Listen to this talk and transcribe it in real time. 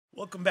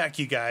Welcome back,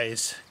 you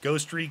guys.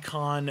 Ghost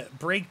Recon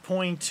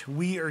Breakpoint.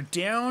 We are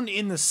down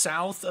in the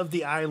south of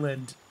the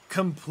island.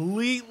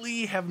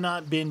 Completely have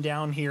not been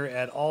down here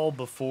at all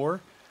before.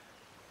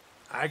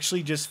 I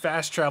actually just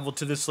fast traveled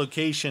to this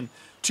location.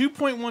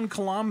 2.1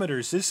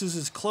 kilometers. This is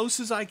as close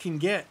as I can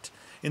get.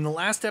 In the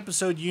last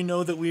episode, you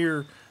know that we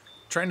were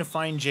trying to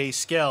find Jay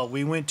Skell.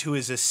 We went to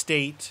his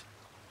estate.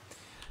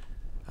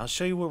 I'll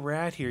show you where we're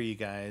at here, you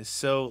guys.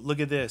 So, look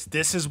at this.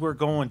 This is where we're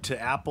going to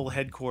Apple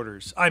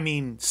headquarters. I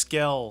mean,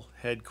 Skell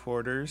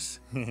headquarters.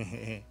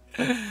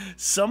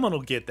 Someone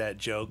will get that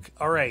joke.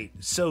 All right,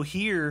 so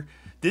here,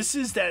 this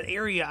is that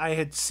area I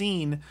had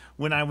seen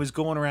when I was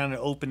going around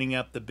and opening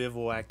up the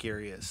bivouac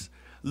areas.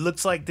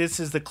 Looks like this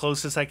is the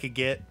closest I could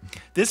get.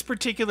 This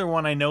particular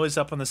one I know is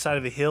up on the side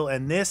of a hill,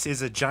 and this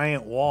is a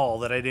giant wall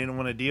that I didn't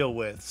want to deal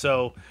with.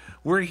 So,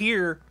 we're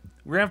here.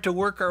 We're going to have to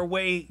work our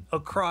way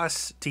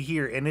across to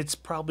here, and it's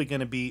probably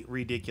going to be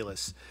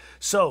ridiculous.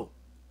 So,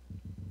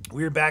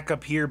 we were back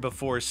up here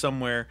before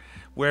somewhere,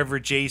 wherever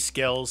Jay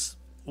Skell's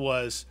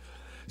was.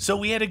 So,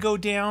 we had to go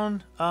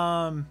down,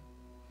 to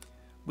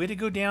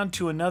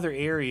another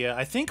area,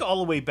 I think all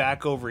the way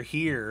back over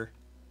here,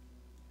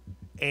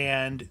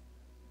 and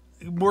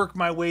work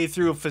my way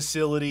through a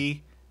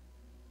facility,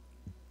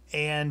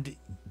 and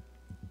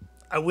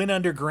I went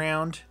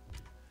underground,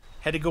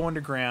 had to go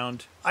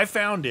underground. I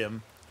found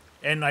him.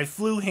 And I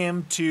flew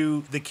him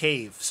to the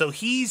cave. So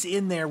he's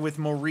in there with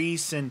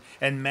Maurice and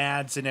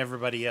Mads and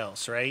everybody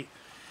else, right?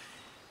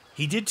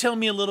 He did tell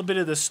me a little bit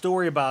of the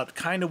story about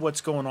kind of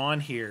what's going on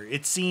here.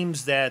 It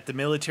seems that the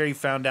military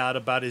found out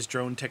about his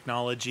drone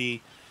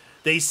technology.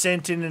 They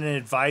sent in an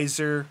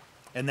advisor,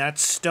 and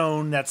that's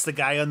Stone. That's the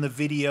guy on the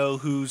video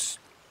who's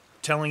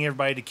telling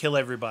everybody to kill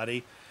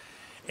everybody.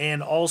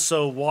 And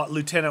also,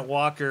 Lieutenant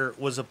Walker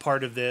was a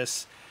part of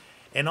this.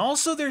 And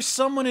also, there's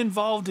someone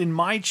involved in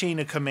my chain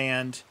of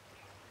command.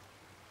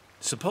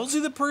 Supposedly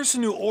the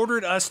person who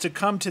ordered us to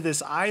come to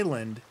this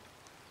island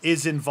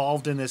is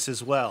involved in this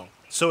as well.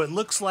 So it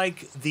looks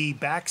like the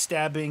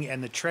backstabbing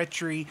and the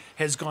treachery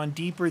has gone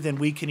deeper than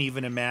we can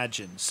even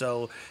imagine.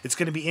 So it's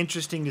going to be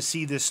interesting to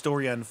see this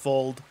story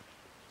unfold.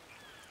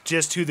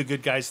 Just who the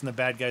good guys and the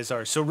bad guys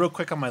are. So real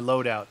quick on my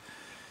loadout.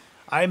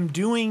 I'm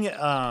doing,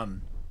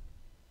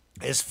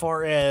 as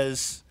far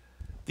as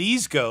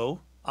these go,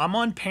 I'm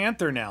on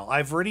Panther now.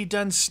 I've already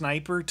done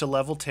Sniper to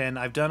level 10.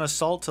 I've done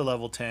Assault to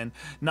level 10.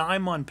 Now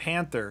I'm on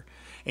Panther.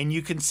 And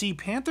you can see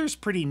Panther's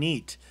pretty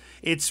neat.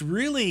 It's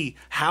really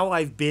how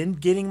I've been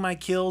getting my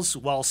kills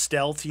while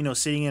stealth, you know,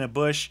 sitting in a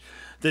bush.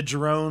 The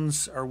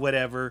drones or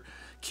whatever,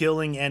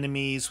 killing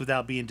enemies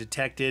without being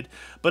detected.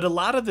 But a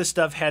lot of the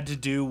stuff had to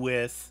do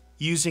with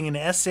using an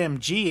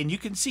SMG. And you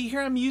can see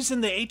here I'm using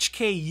the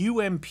HK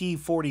UMP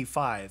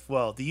 45.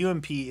 Well, the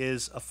UMP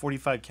is a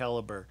 45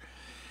 caliber.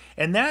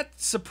 And that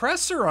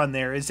suppressor on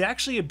there is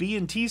actually a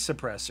B&T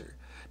suppressor.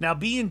 Now,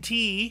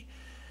 B&T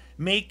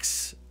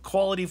makes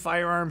quality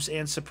firearms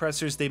and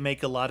suppressors. They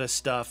make a lot of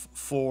stuff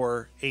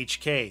for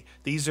HK.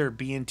 These are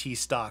B&T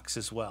stocks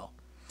as well.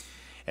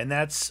 And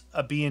that's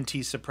a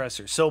B&T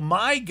suppressor. So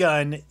my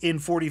gun in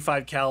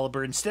 45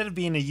 caliber, instead of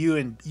being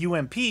a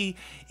UMP,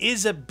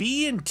 is a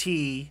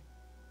B&T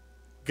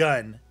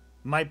gun.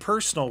 My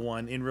personal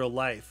one in real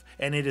life,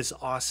 and it is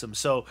awesome.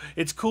 So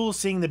it's cool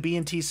seeing the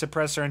B&T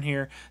suppressor in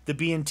here, the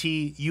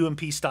B&T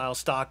UMP style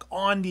stock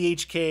on the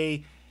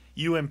HK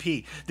UMP.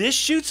 This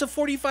shoots a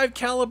 45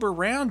 caliber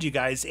round, you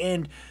guys,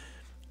 and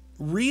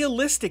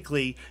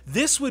realistically,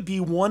 this would be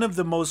one of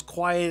the most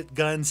quiet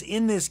guns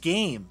in this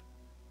game.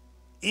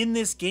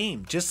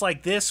 Just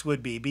like this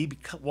would be.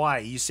 Why?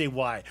 You say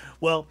why?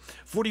 Well,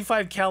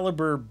 45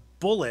 caliber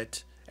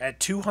bullet at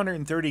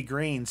 230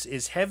 grains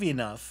is heavy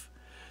enough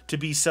to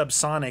be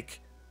subsonic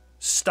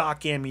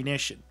stock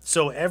ammunition.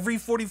 So every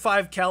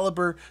 45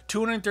 caliber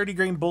 230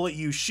 grain bullet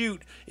you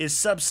shoot is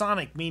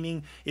subsonic,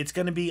 meaning it's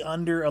going to be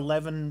under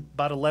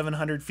about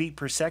 1100 feet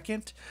per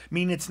second,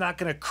 meaning it's not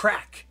going to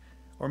crack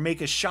or make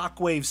a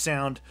shockwave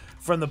sound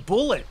from the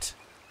bullet.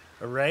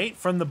 All right,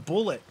 from the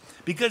bullet.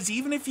 Because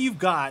even if you've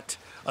got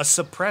a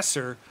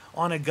suppressor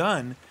on a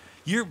gun,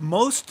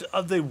 most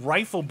of the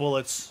rifle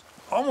bullets,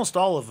 almost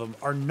all of them,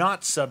 are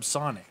not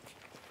subsonic.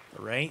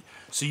 All right,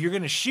 so you're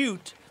going to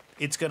shoot.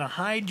 It's going to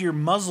hide your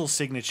muzzle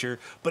signature,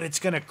 but it's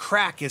going to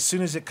crack as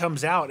soon as it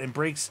comes out and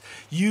breaks.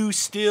 You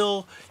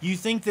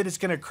think that it's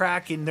going to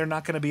crack and they're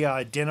not going to be able to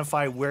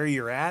identify where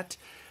you're at.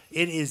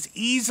 It is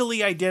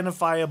easily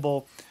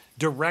identifiable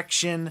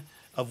direction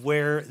of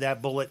where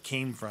that bullet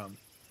came from.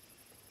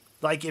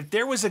 Like if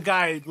there was a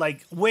guy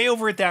like way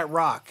over at that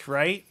rock,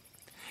 right?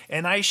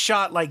 And I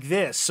shot like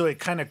this, so it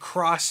kind of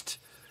crossed,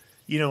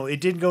 you know, it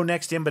didn't go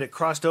next to him, but it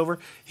crossed over.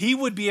 He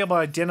would be able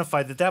to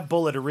identify that that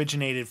bullet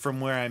originated from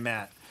where I'm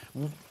at.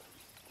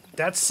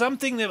 That's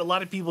something that a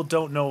lot of people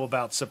don't know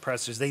about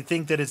suppressors. They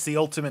think that it's the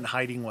ultimate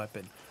hiding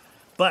weapon.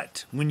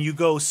 But when you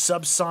go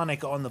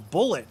subsonic on the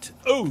bullet,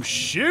 oh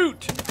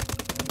shoot!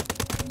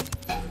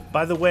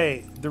 By the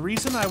way, the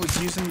reason I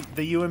was using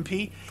the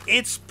UMP,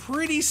 it's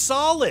pretty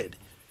solid.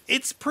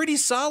 It's pretty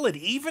solid.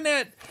 Even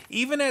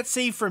at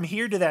say from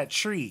here to that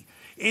tree,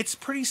 it's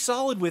pretty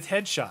solid with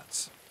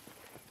headshots.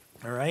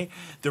 All right.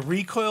 The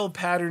recoil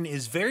pattern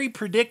is very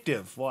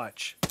predictive.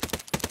 Watch.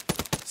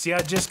 See how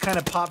it just kind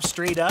of pops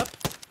straight up?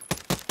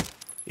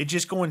 It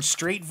just going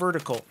straight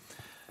vertical.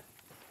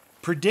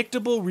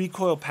 Predictable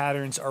recoil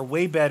patterns are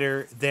way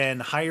better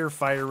than higher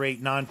fire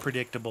rate,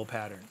 non-predictable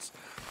patterns.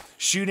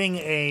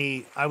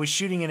 I was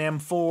shooting an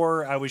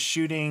M4. I was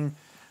shooting,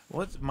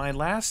 my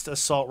last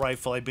assault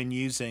rifle I've been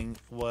using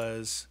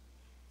was,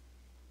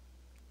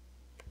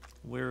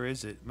 where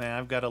is it? Man,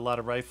 I've got a lot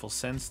of rifles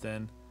since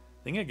then.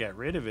 I think I got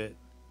rid of it.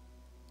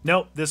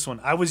 Nope, this one.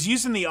 I was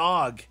using the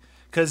AUG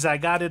because I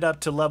got it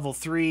up to level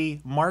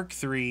 3, Mark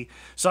 3.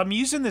 So I'm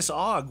using this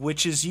AUG,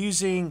 which is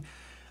using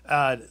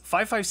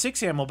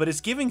 5.56 ammo, but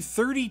it's giving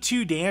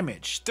 32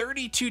 damage.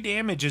 32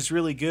 damage is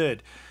really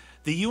good.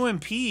 The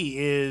UMP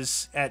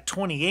is at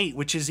 28,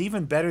 which is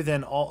even better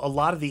than a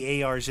lot of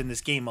the ARs in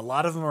this game. A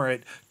lot of them are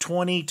at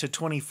 20 to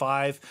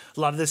 25. A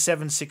lot of the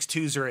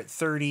 7.62s are at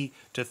 30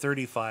 to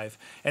 35.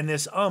 And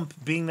this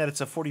being that it's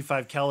a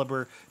 45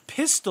 caliber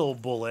pistol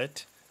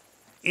bullet,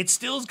 it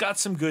still's got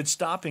some good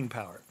stopping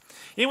power.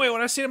 Anyway, what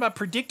I was saying about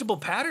predictable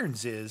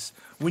patterns is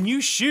when you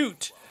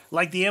shoot,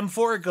 like the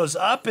M4, it goes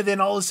up and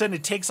then all of a sudden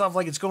it takes off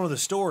like it's going to the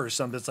store or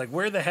something. It's like,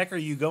 where the heck are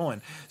you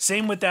going?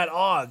 Same with that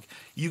AUG.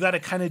 You got to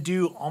kind of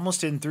do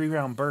almost in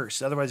 3-round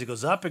bursts. Otherwise it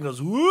goes up and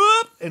goes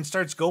whoop and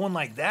starts going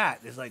like that.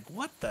 It's like,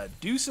 what the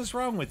deuce is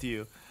wrong with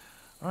you?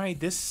 All right,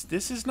 this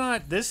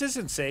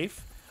isn't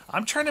safe.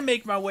 I'm trying to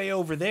make my way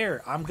over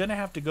there. I'm going to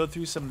have to go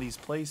through some of these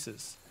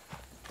places.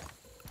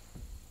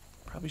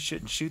 Probably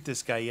shouldn't shoot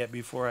this guy yet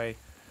before I...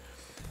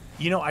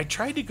 I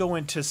tried to go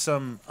into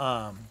some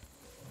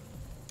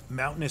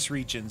mountainous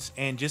regions,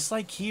 and just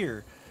like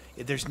here,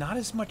 there's not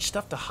as much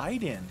stuff to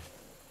hide in.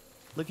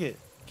 Look at...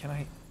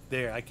 I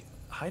can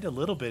hide a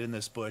little bit in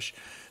this bush.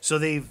 So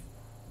they've...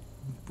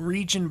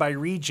 region by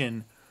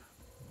region,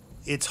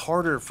 it's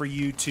harder for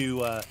you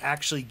to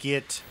actually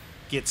get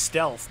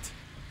stealthed.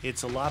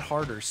 It's a lot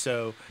harder,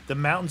 so the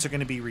mountains are going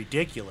to be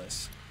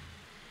ridiculous.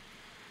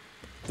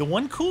 The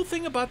one cool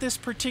thing about this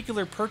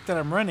particular perk that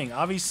I'm running,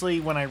 obviously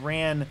when I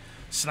ran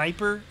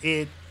Sniper,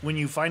 when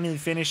you finally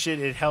finish it,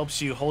 it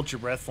helps you hold your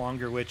breath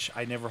longer, which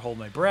I never hold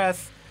my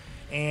breath,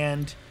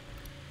 and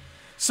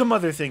some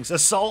other things.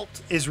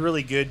 Assault is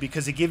really good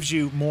because it gives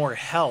you more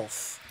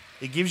health.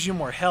 It gives you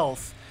more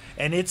health,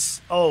 and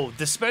it's,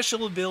 the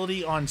special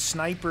ability on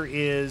Sniper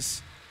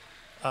is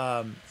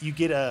you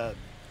get a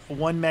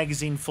one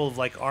magazine full of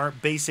like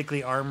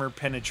basically armor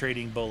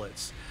penetrating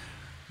bullets.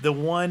 The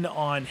one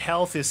on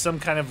health is some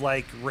kind of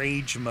like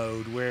rage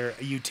mode where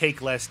you take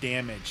less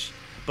damage,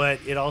 but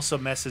it also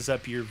messes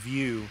up your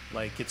view.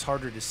 Like it's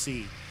harder to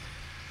see.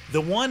 The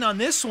one on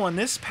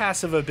this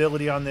passive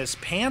ability on this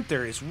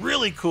Panther is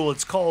really cool.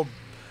 It's called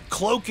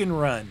Cloak and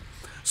Run.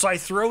 So I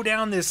throw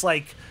down this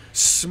like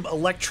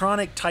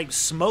electronic type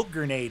smoke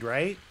grenade,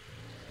 right?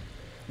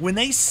 When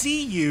they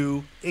see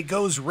you, it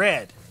goes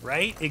red,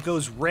 right? It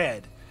goes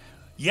red.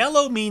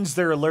 Yellow means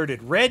they're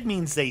alerted. Red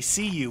means they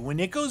see you. When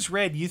it goes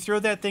red, you throw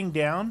that thing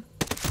down.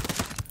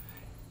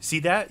 See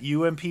that?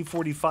 UMP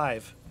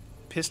 45.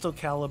 Pistol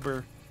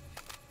caliber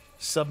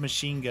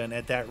submachine gun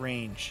at that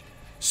range.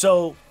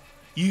 So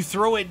you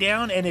throw it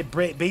down and it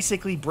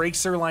basically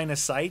breaks their line of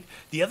sight.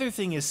 The other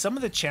thing is some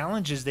of the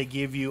challenges they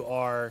give you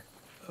are...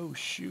 Oh,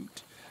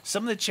 shoot.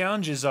 Some of the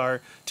challenges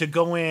are to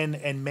go in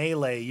and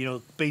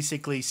melee,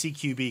 basically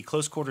CQB,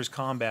 close quarters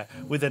combat,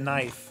 with a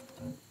knife.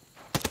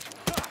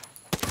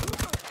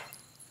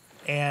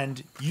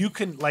 And you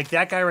can, like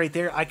that guy right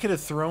there, I could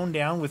have thrown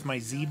down with my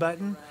Z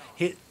button,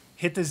 hit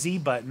the Z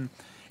button,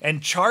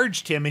 and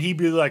charged him, and he'd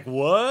be like,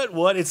 what?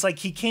 What? It's like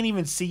he can't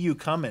even see you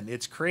coming.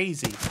 It's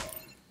crazy.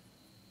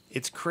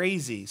 It's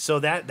crazy. So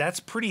that's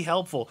pretty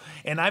helpful.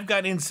 And I've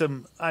got in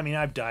some,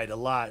 I've died a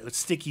lot with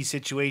sticky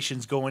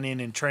situations going in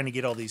and trying to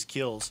get all these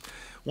kills.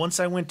 Once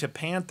I went to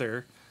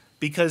Panther,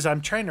 because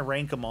I'm trying to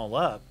rank them all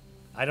up,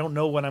 I don't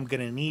know what I'm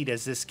going to need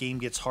as this game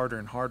gets harder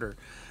and harder.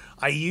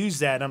 I use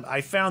that.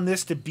 I found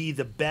this to be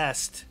the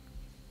best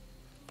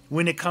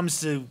when it comes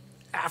to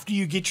after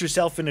you get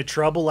yourself into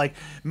trouble, like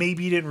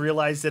maybe you didn't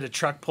realize that a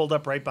truck pulled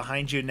up right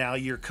behind you and now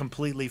you're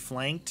completely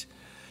flanked.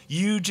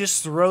 You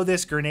just throw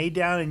this grenade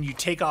down and you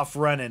take off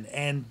running,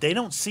 and they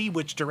don't see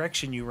which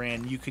direction you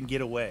ran. You can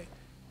get away.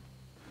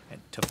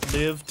 And to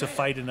live to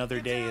fight another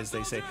day, as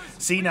they say.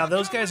 See, now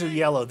those guys are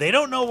yellow. They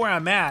don't know where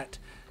I'm at.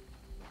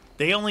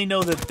 They only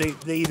know that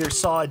they either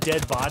saw a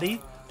dead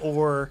body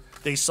or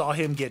they saw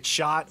him get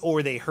shot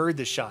or they heard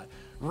the shot.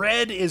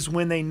 Red is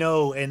when they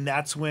know, and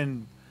that's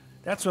when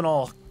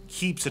all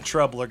heaps of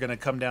trouble are going to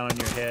come down on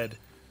your head.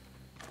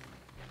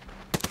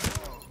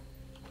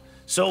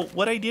 So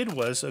what I did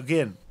was,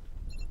 again,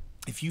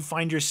 if you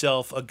find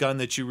yourself a gun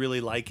that you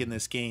really like in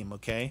this game,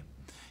 okay?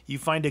 You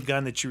find a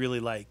gun that you really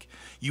like.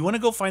 You want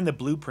to go find the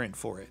blueprint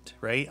for it,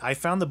 right? I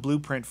found the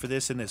blueprint for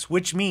this and this,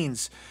 which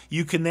means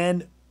you can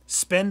then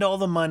spend all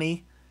the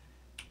money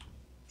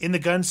in the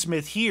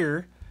gunsmith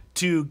here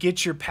to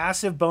get your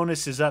passive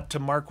bonuses up to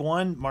Mark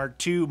 1, Mark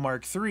 2,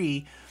 Mark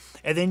 3,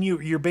 and then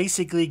you're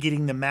basically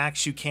getting the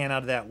max you can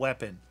out of that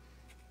weapon.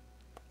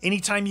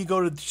 anytime you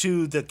go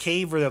to the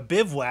cave or the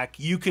bivouac,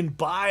 you can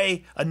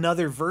buy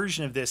another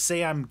version of this.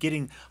 Say I'm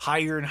getting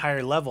higher and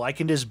higher level, I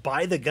can just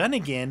buy the gun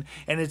again,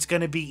 and it's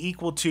going to be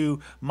equal to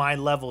my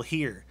level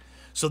here.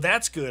 So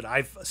that's good.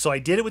 So I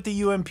did it with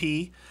the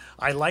UMP.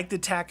 I like the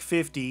TAC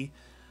 50.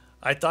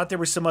 I thought there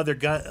were some other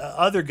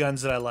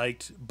guns that I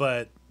liked,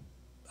 but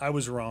I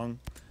was wrong.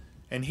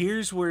 And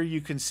here's where you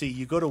can see.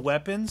 You go to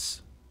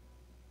weapons,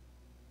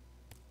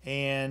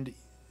 and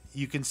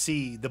you can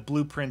see the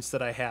blueprints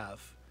that I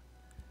have.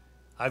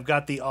 I've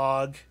got the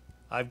AUG.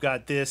 I've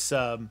got this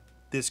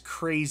this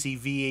crazy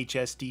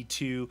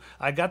VHSD2.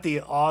 I got the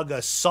AUG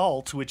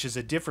Assault, which is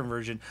a different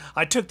version.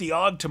 I took the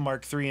AUG to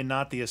Mark III and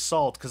not the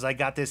Assault because I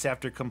got this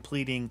after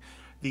completing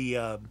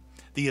the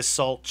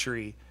Assault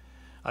tree.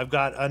 I've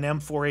got an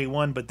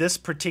M4A1, but this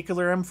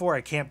particular M4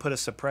 I can't put a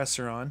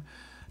suppressor on.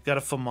 Got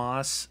a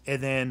FAMAS,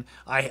 and then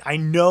I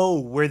know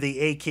where the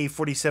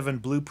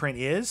AK-47 blueprint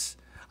is.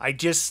 I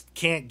just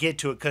can't get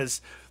to it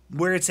because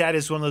where it's at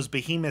is one of those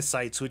behemoth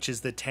sites, which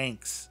is the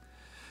tanks.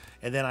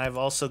 And then I've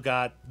also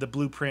got the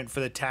blueprint for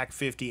the TAC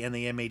 50 and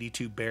the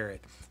M82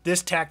 Barrett.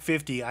 This TAC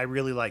 50 I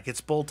really like.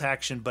 It's bolt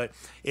action, but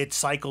it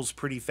cycles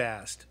pretty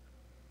fast.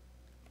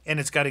 And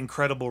it's got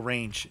incredible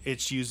range.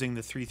 It's using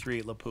the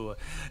 338 Lapua.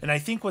 And I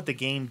think what the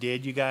game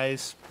did, you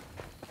guys,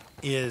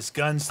 is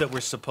guns that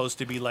were supposed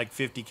to be like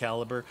 50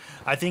 caliber.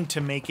 I think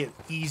to make it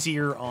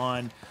easier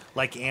on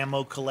like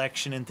ammo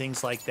collection and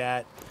things like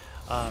that.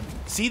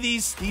 See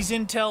these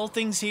intel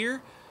things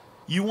here?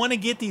 You want to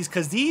get these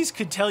because these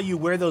could tell you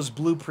where those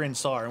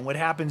blueprints are. And what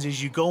happens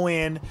is you go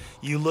in,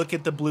 you look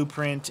at the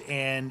blueprint,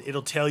 and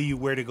it'll tell you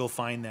where to go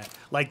find that.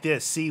 Like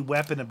this, see,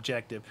 weapon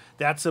objective.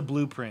 That's a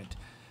blueprint.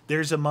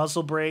 There's a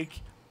muzzle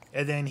brake,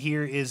 and then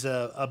here is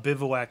a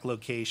bivouac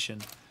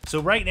location. So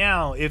right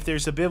now, if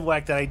there's a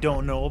bivouac that I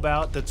don't know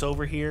about that's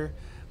over here,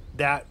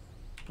 that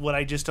what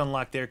I just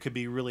unlocked there could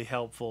be really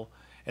helpful.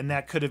 And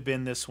that could have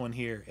been this one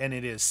here. And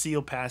it is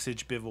Seal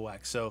Passage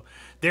Bivouac. So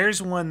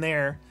there's one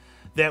there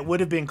that would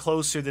have been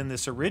closer than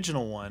this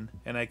original one.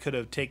 And I could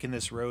have taken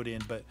this road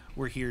in, but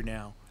we're here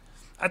now.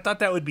 I thought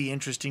that would be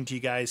interesting to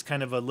you guys.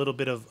 Kind of a little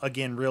bit of,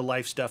 again, real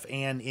life stuff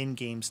and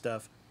in-game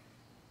stuff.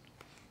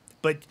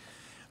 But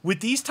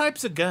with these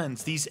types of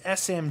guns, these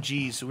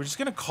SMGs, we're just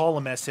going to call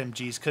them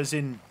SMGs because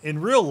in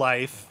real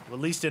life, at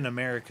least in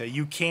America,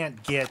 you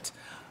can't get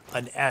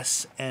an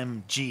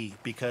SMG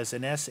because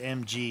an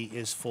SMG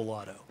is full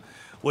auto.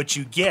 What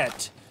you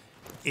get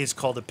is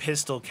called a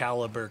pistol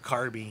caliber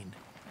carbine.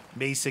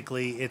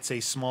 Basically, it's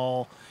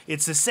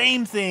the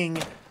same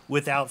thing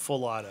without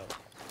full auto.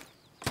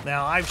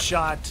 Now, I've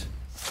shot,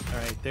 all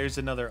right, there's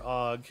another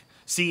AUG.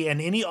 See,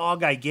 and any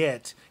AUG I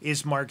get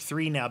is Mark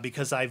III now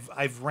because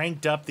I've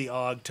ranked up the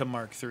AUG to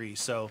Mark III.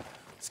 So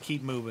let's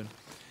keep moving.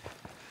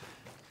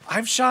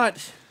 I've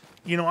shot,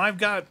 you know, I've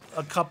got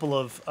a couple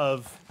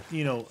of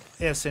you know,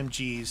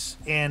 SMGs,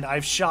 and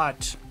I've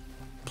shot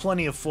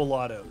plenty of full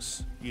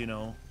autos, you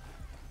know.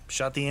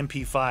 Shot the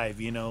MP5,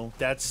 you know.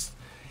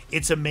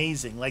 It's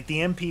amazing. Like, the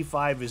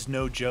MP5 is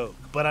no joke.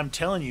 But I'm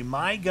telling you,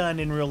 my gun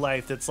in real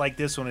life that's like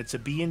this one, it's a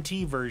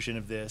B&T version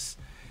of this,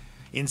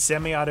 in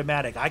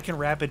semi-automatic. I can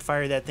rapid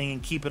fire that thing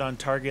and keep it on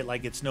target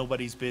like it's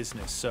nobody's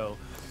business. So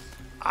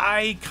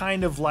I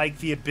kind of like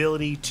the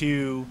ability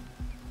to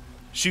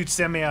shoot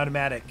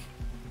semi-automatic.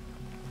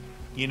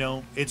 You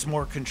know, it's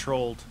more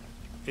controlled.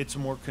 It's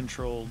more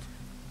controlled.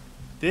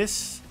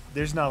 There's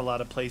not a lot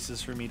of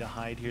places for me to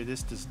hide here.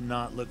 This does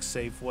not look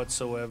safe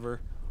whatsoever.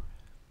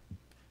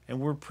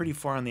 And we're pretty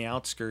far on the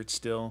outskirts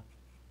still.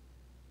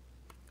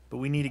 But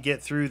we need to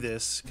get through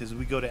this because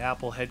we go to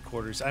Apple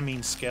headquarters. I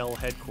mean, Skell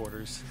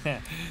headquarters.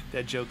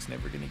 That joke's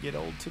never going to get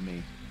old to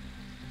me.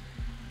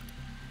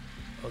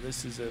 Oh,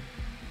 this is a...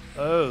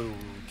 Oh,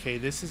 okay,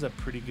 this is a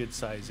pretty good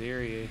size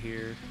area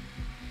here.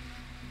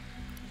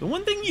 The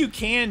one thing you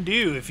can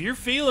do, if you're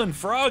feeling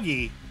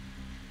froggy...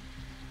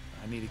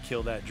 I need to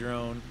kill that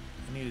drone.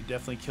 I need to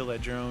definitely kill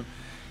that drone.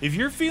 If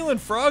you're feeling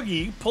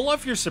froggy, pull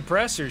off your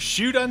suppressor,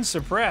 shoot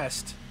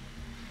unsuppressed,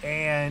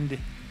 and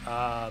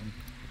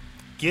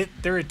get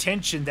their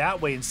attention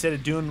that way instead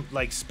of doing,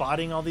 like,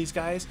 spotting all these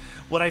guys.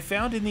 What I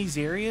found in these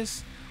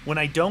areas, when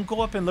I don't go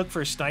up and look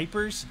for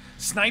snipers,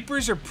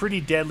 snipers are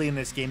pretty deadly in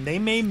this game. They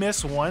may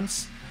miss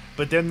once,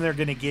 but then they're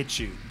going to get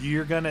you.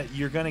 You're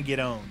gonna get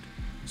owned.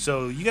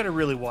 So you got to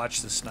really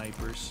watch the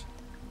snipers.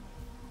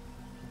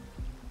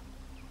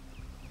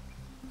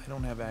 I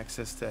don't have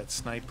access to that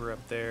sniper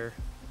up there.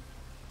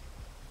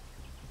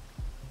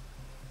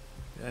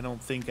 I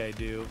don't think I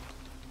do.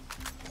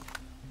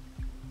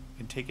 I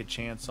can take a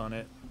chance on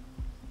it.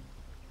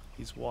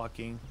 He's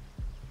walking.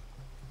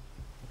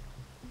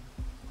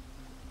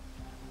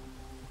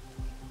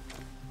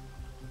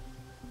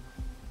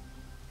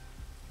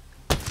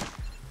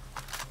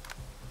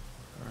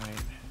 Alright.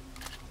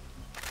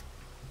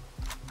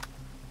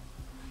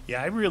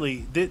 Yeah, I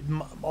really did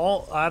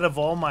out of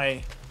all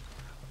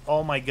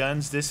my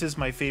guns, this is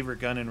my favorite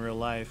gun in real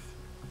life.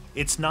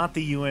 It's not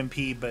the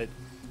UMP, but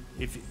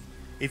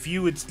if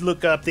you would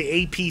look up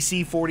the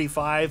APC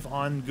 45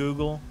 on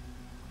Google,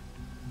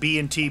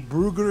 B&T,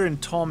 Brugger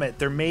and Tolmet.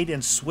 They're made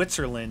in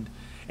Switzerland,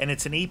 and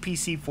it's an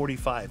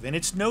APC-45, and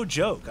it's no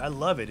joke. I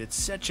love it. It's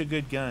such a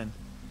good gun.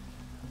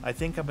 I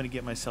think I'm going to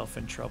get myself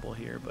in trouble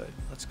here, but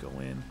let's go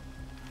in.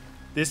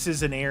 This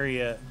is an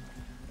area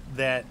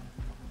that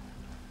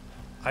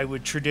I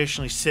would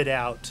traditionally sit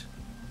out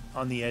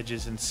on the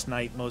edges and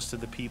snipe most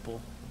of the people.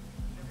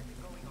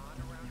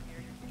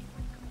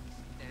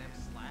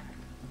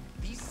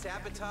 These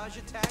sabotage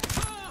attacks.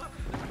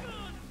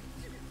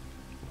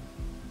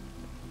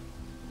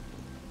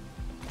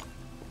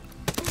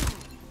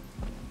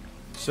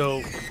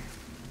 So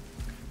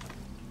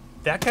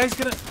that guy's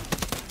gonna...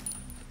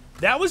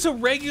 That was a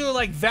regular,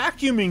 like,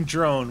 vacuuming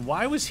drone.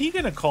 Why was he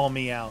gonna call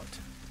me out?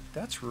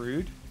 That's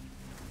rude.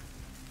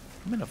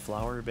 I'm in a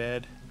flower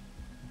bed.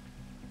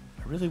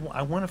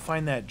 I want to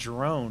find that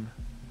drone.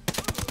 I'm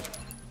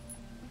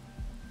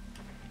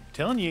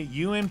telling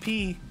you,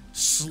 UMP,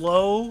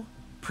 slow,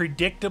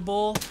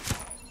 predictable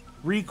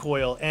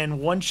recoil, and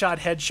one-shot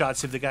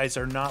headshots if the guys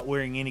are not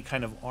wearing any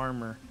kind of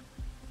armor.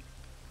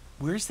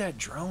 Where's that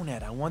drone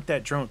at? I want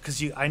that drone,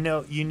 because I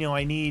know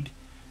I need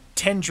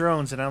 10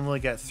 drones, and I've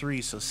only got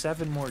 3, so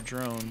 7 more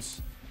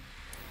drones.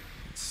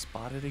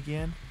 Spot it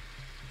again.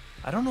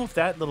 I don't know if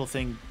that little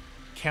thing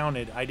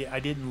counted. I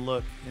didn't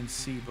look and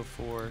see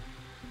before.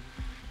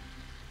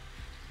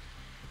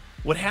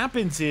 What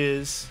happens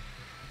is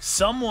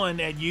someone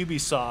at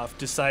Ubisoft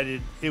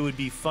decided it would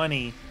be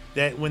funny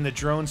that when the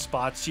drone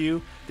spots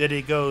you, that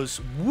it goes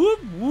whoop,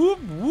 whoop,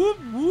 whoop,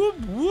 whoop,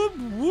 whoop,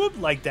 whoop,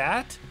 like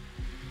that.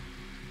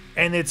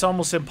 And it's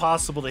almost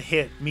impossible to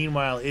hit.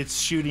 Meanwhile, it's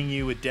shooting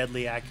you with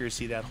deadly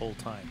accuracy that whole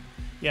time.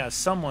 Yeah,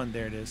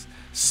 there it is.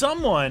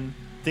 Someone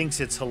thinks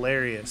it's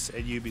hilarious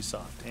at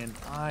Ubisoft, and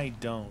I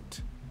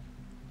don't.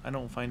 I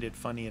don't find it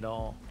funny at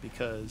all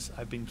because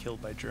I've been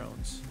killed by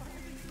drones.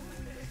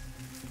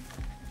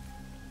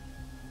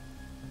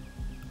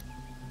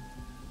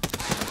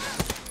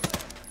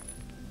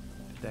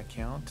 Did that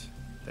count?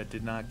 That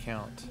did not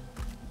count.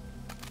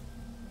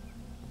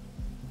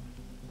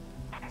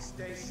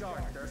 Stay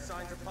sharp. There are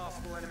signs of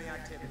possible enemy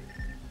activity.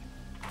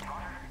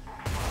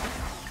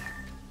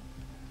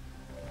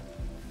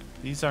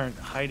 These aren't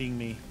hiding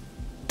me.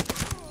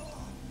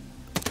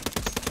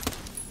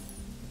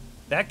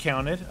 That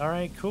counted. All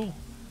right, cool.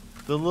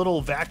 The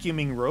little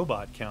vacuuming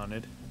robot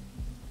counted.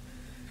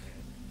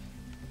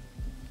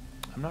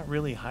 I'm not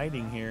really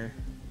hiding here.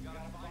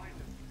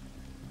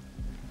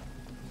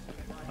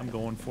 I'm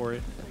going for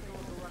it.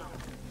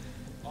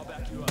 I'll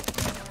back you up.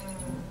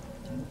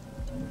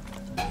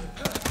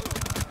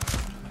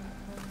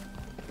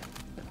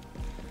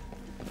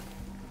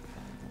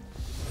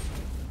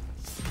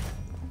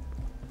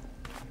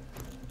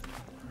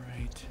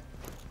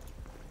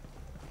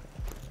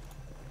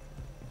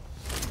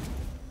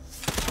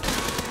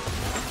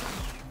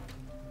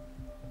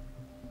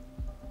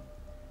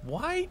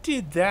 Why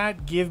did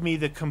that give me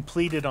the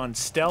completed on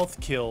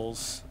stealth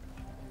kills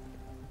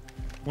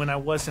when I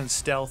wasn't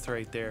stealth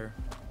right there?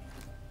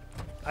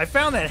 I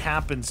found that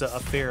happens a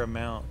fair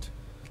amount.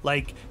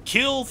 Like,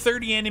 kill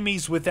 30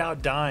 enemies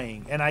without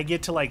dying, and I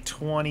get to like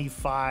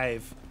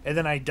 25, and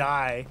then I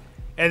die,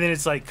 and then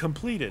it's like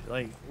completed.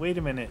 Like, wait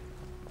a minute.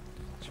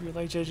 Did you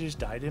realize I just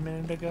died a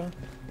minute ago?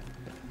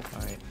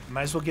 Alright,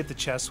 might as well get the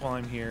chest while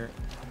I'm here.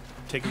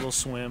 Take a little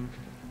swim.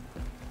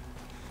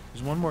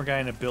 There's one more guy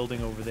in a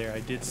building over there. I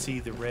did see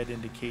the red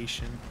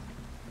indication.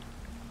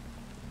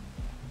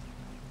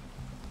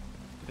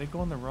 Did I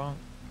go on the wrong...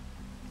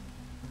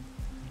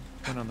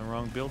 Went on the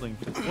wrong building.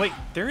 Wait,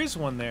 there is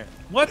one there.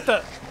 What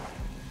the...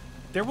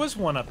 There was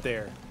one up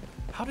there.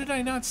 How did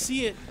I not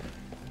see it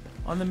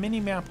on the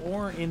mini-map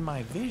or in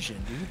my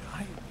vision, dude?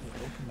 I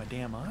opened my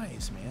damn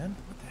eyes, man.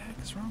 What the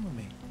heck is wrong with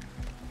me?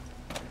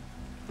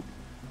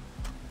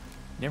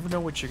 Never know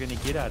what you're going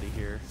to get out of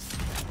here.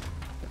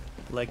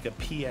 Like a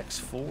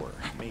PX4,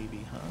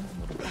 maybe, huh?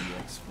 A little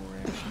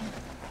PX4 action.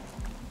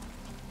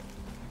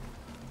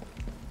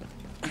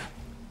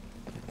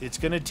 It's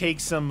gonna take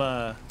some,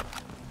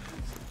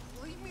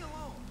 Leave me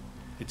alone.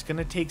 It's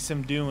gonna take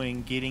some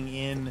doing, getting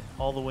in,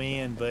 all the way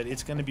in, but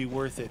it's gonna be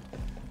worth it.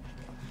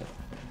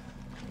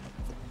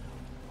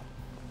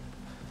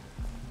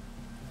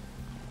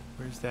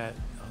 Where's that?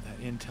 Oh, that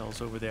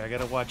intel's over there. I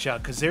gotta watch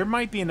out, because there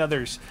might be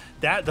another...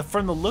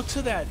 From the looks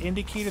of that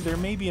indicator, there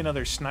may be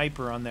another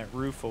sniper on that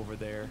roof over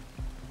there.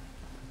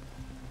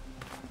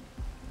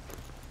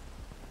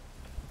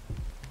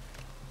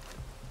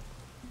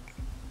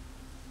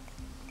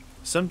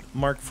 Some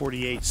Mark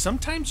 48.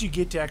 Sometimes you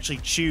get to actually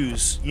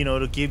choose, you know,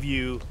 to give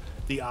you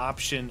the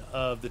option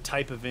of the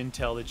type of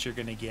intel that you're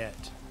gonna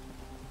get.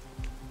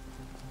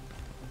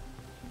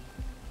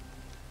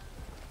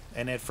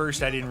 And at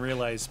first I didn't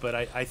realize, but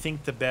I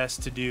think the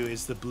best to do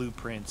is the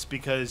blueprints,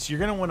 because you're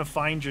going to want to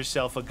find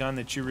yourself a gun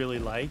that you really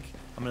like.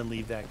 I'm going to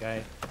leave that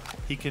guy.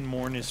 He can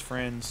mourn his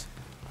friends.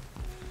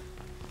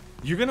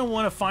 You're going to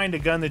want to find a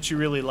gun that you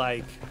really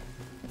like.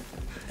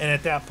 And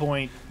at that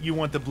point, you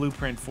want the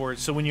blueprint for it.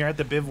 So when you're at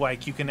the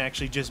bivouac, you can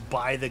actually just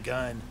buy the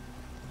gun.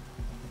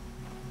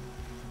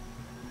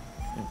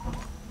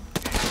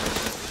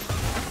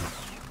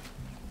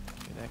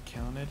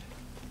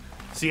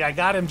 See, I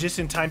got him just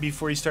in time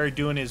before he started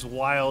doing his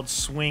wild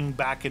swing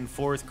back and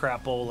forth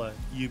crapola,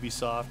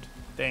 Ubisoft.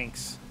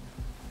 Thanks.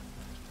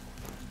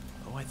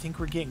 Oh, I think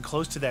we're getting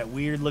close to that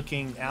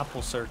weird-looking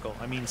apple circle.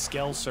 I mean,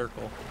 scale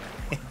circle.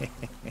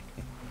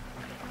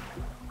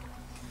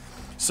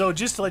 So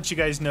just to let you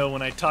guys know,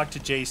 when I talk to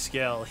Jay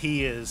Scale,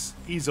 he's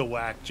a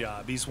whack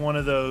job. He's one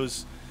of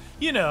those,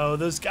 you know,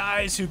 those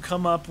guys who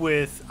come up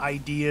with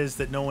ideas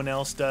that no one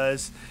else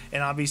does.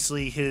 And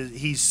obviously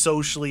he's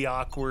socially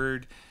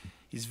awkward.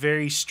 He's a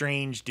very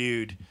strange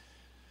dude.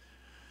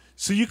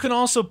 So you can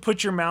also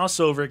put your mouse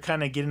over it,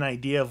 kind of get an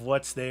idea of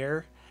what's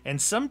there.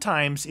 And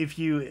sometimes if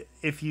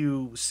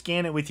you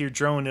scan it with your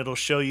drone, it'll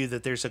show you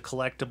that there's a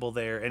collectible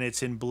there and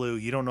it's in blue.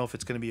 You don't know if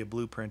it's going to be a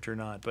blueprint or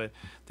not, but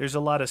there's a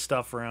lot of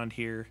stuff around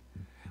here.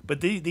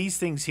 But these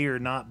things here are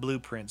not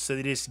blueprints, so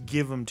they just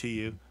give them to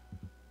you.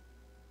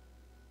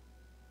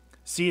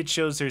 See, it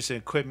shows there's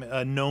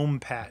a gnome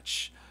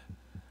patch.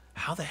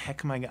 How the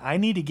heck am I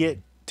need to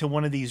get to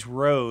one of these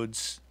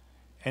roads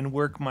and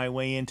work my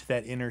way into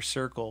that inner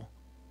circle.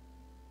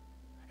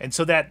 And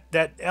so that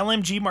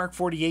LMG Mark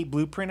 48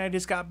 blueprint I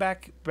just got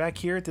back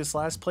here at this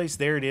last place,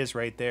 there it is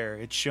right there.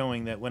 It's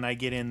showing that when I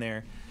get in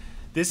there.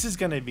 This is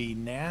going to be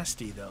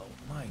nasty, though.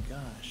 My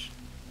gosh.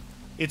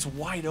 It's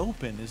wide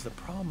open is the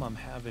problem I'm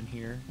having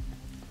here.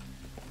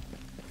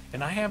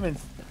 And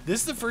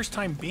this is the first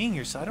time being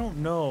here, so I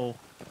don't know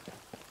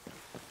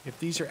if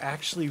these are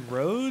actually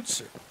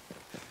roads.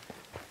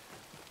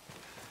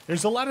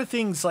 There's a lot of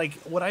things, like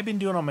what I've been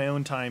doing on my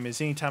own time is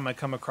anytime I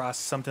come across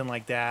something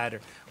like that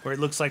or where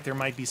it looks like there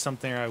might be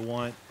something I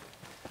want,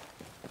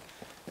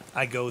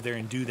 I go there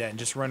and do that and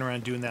just run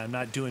around doing that. I'm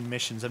not doing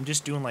missions. I'm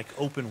just doing like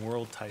open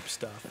world type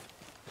stuff.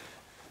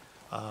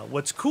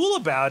 What's cool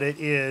about it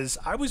is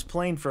I was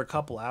playing for a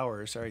couple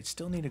hours. All right,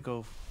 still need to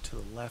go to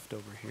the left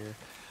over here.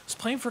 I was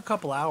playing for a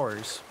couple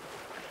hours,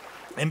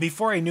 and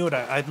before I knew it,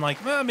 I'm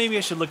like, well, maybe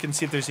I should look and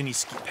see if there's any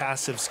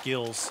passive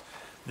skills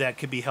that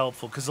could be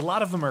helpful, because a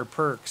lot of them are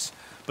perks,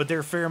 but there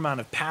are a fair amount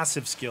of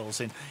passive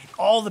skills, and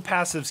all the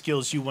passive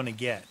skills you want to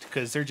get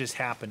because they're just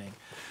happening.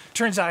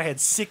 Turns out I had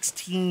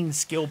 16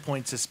 skill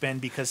points to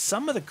spend because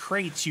some of the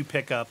crates you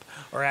pick up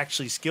are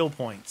actually skill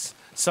points.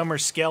 Some are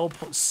scale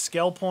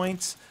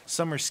points,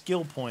 some are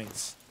skill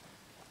points.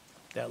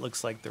 That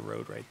looks like the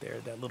road right there,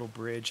 that little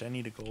bridge. I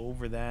need to go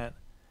over that.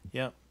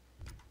 Yep.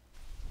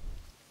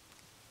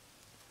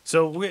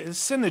 So we'll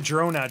send the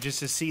drone out just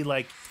to see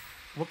like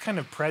what kind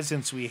of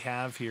presence we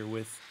have here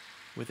with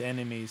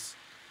enemies.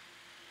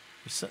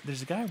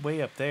 There's a guy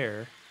way up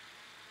there.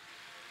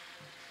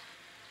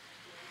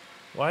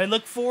 What I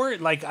look for,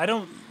 like I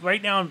don't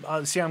right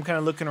now. See, I'm kind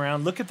of looking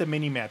around. Look at the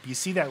mini map. You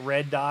see that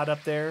red dot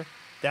up there?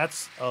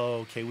 That's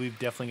okay. We've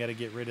definitely got to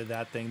get rid of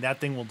that thing.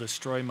 That thing will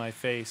destroy my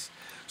face.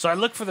 So I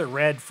look for the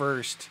red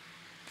first.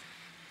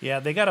 Yeah,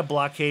 they got a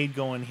blockade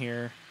going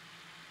here.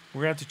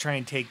 We're gonna have to try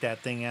and take that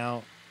thing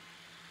out.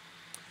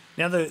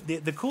 Now,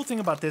 the cool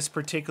thing about this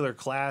particular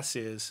class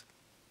is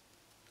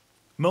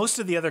most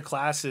of the other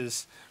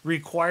classes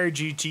required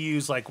you to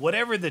use, like,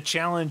 whatever the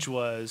challenge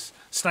was.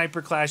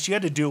 Sniper class, you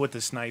had to do it with the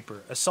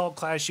sniper. Assault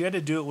class, you had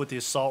to do it with the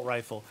assault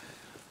rifle.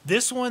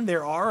 This one,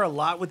 there are a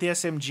lot with the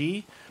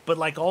SMG, but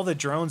like all the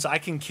drones, I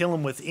can kill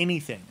them with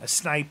anything. A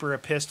sniper, a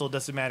pistol,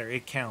 doesn't matter.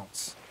 It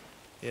counts.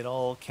 It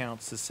all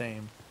counts the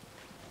same.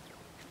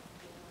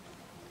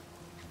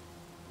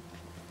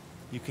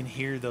 You can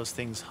hear those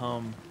things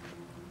hum.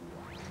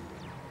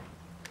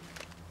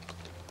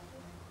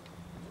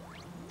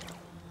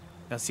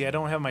 Now see, I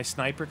don't have my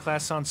sniper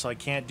class on, so I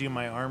can't do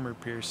my armor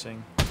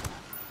piercing.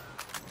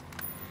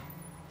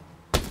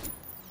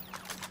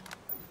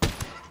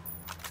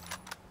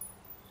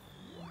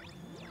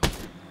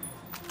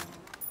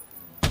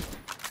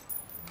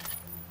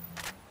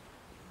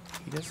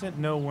 He doesn't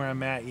know where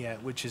I'm at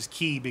yet, which is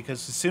key,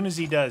 because as soon as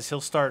he does, he'll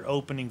start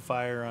opening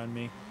fire on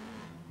me.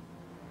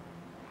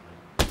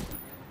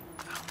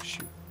 Oh,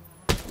 shoot.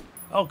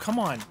 Oh, come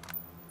on.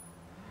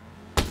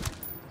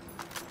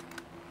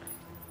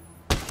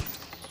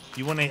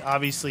 You want to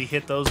obviously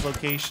hit those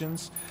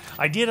locations.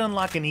 I did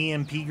unlock an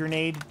EMP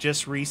grenade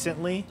just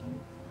recently.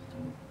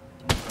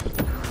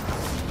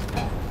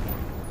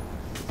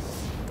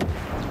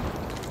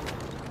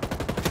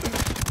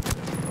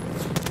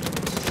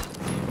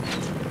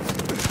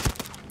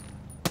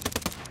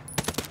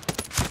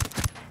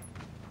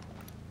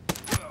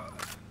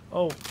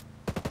 Oh.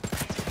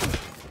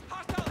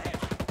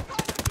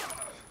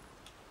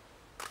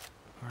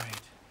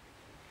 Alright.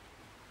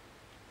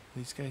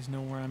 These guys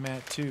know where I'm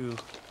at too.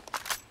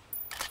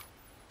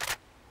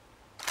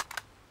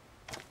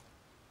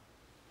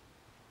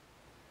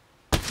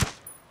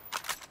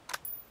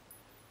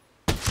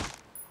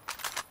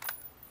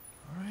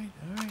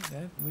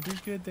 We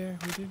did good there.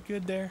 We did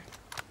good there.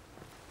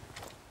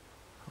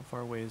 How far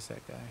away is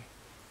that guy?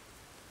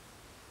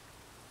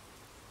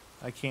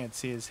 I can't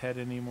see his head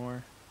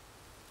anymore.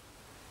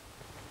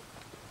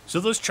 So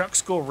those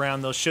trucks go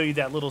around. They'll show you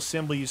that little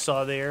symbol you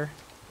saw there.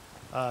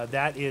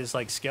 That is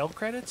like scale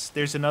credits.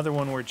 There's another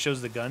one where it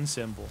shows the gun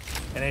symbol.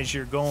 And as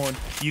you're going,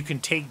 you can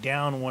take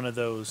down one of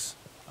those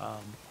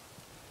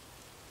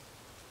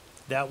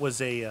That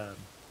was a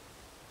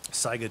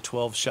Saiga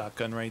 12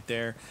 shotgun right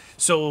there.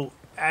 So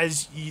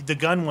the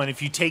gun one,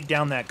 if you take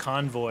down that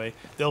convoy,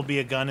 there'll be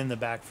a gun in the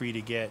back for you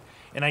to get.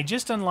 And I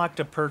just unlocked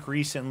a perk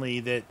recently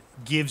that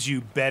gives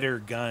you better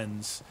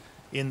guns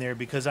in there,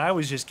 because I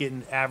was just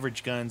getting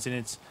average guns,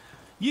 and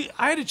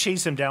I had to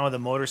chase them down with a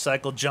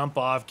motorcycle, jump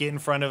off, get in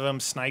front of them,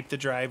 snipe the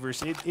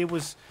drivers. It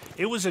was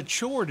a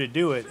chore to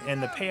do it,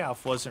 and the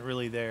payoff wasn't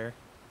really there.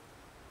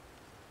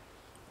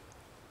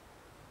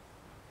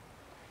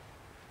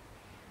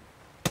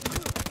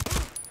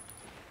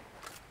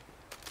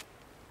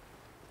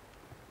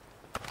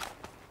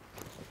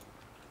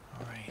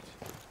 All right,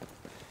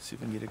 see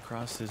if we can get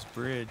across this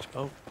bridge.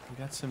 Oh, we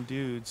got some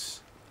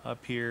dudes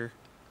up here.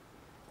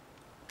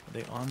 Are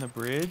they on the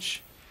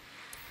bridge?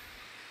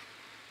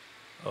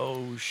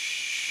 Oh,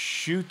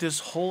 shoot, this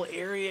whole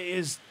area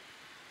is...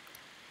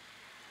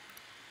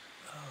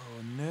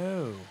 Oh,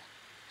 no.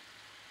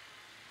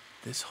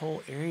 This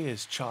whole area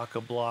is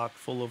chock-a-block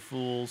full of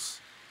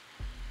fools.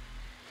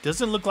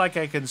 Doesn't look like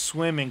I can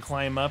swim and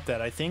climb up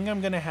that. I think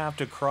I'm going to have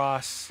to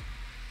cross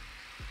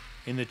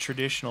in the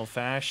traditional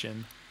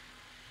fashion.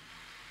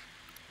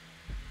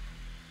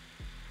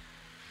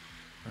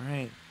 All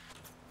right.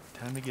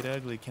 Time to get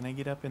ugly. Can I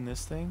get up in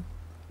this thing?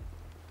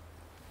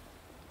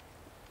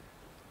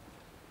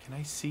 Can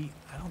I see?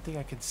 I don't think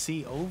I can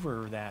see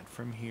over that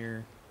from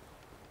here.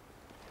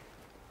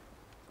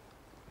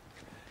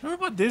 What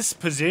about this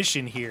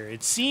position here?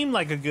 It seemed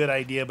like a good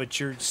idea, but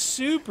you're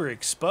super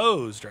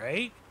exposed,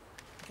 right?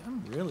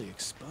 I'm really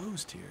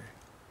exposed here.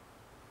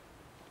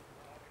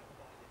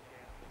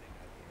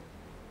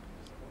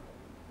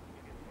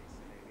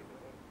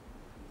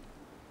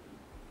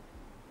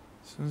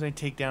 As soon as I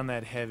take down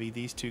that heavy,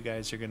 these two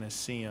guys are going to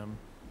see him.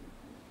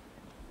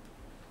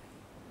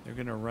 They're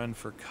going to run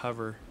for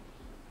cover.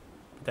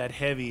 That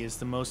heavy is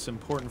the most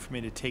important for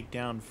me to take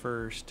down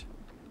first.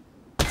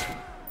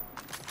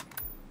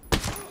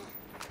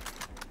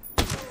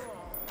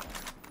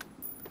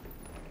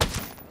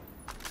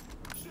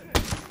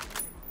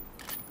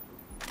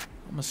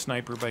 I'm a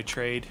sniper by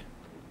trade.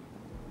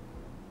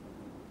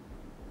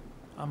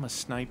 I'm a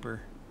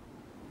sniper.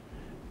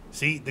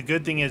 See, the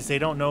good thing is they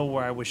don't know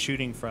where I was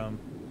shooting from.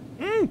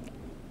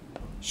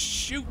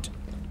 Shoot!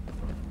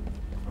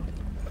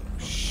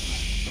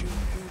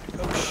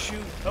 Oh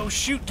shoot! Oh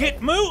shoot!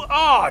 Get move!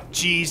 Oh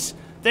jeez!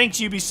 Thanks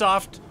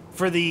Ubisoft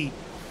for the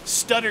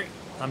stutter.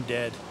 I'm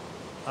dead.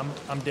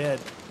 I'm dead.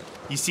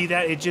 You see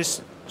that? It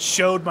just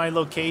showed my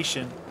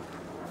location.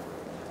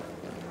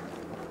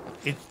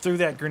 It threw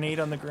that grenade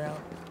on the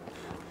ground.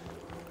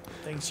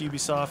 Thanks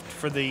Ubisoft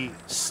for the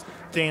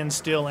stand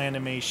still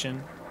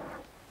animation.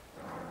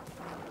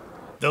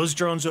 Those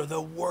drones are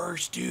the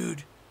worst,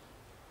 dude.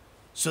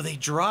 So they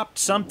dropped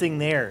something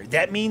there.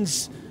 That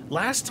means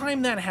last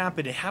time that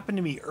happened, it happened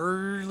to me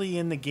early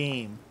in the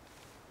game.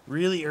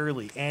 Really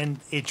early. And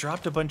it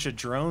dropped a bunch of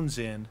drones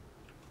in.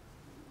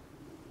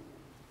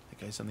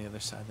 That guy's on the other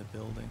side of the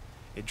building.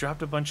 It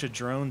dropped a bunch of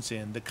drones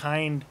in. The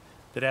kind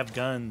that have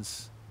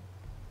guns.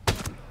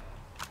 There's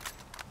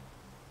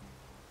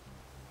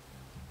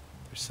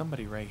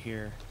somebody right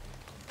here.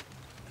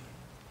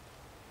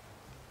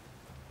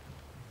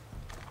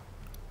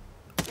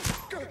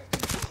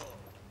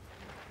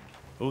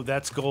 Oh,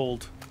 that's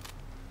gold.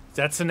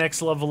 That's the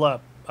next level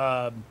up.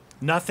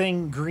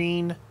 Nothing,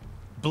 green,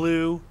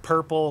 blue,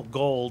 purple,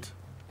 gold.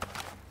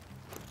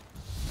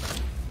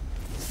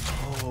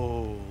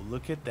 Oh,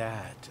 look at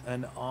that.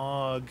 An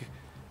AUG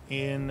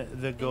in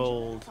the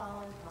gold.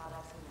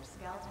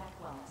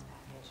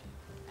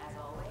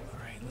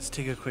 Alright, let's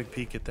take a quick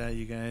peek at that,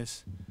 you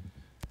guys.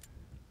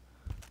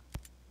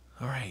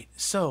 Alright,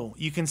 so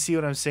you can see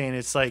what I'm saying.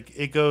 It's like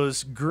it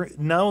goes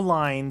no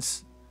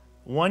lines,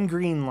 one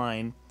green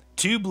line,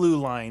 2 blue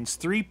lines,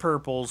 3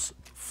 purples,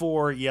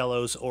 4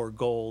 yellows or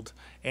gold.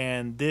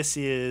 And this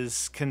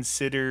is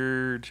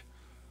considered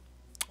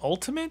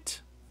ultimate?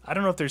 I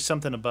don't know if there's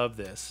something above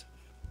this.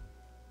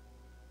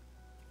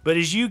 But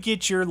as you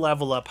get your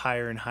level up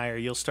higher and higher,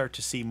 you'll start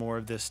to see more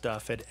of this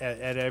stuff at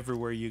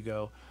everywhere you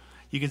go.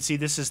 You can see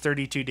this is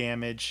 32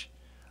 damage.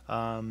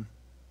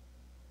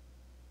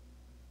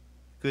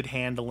 Good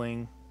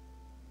handling.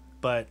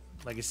 But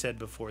like I said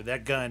before,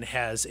 that gun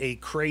has a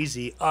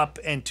crazy up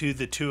and to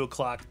the 2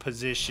 o'clock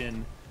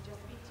position.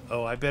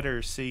 Oh, I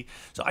better see.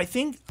 So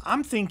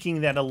I'm thinking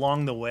that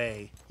along the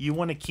way, you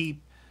want to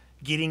keep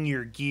getting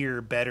your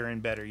gear better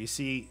and better. You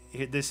see,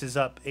 this is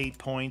up 8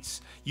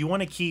 points. You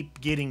want to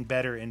keep getting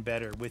better and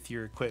better with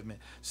your equipment.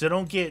 So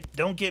don't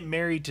get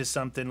married to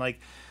something like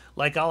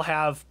I'll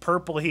have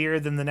purple here,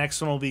 then the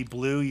next one will be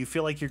blue. You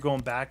feel like you're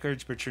going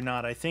backwards, but you're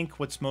not. I think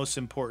what's most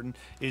important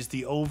is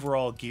the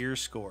overall gear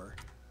score.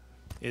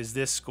 Is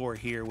this score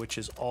here, which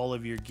is all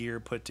of your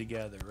gear put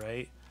together,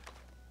 right?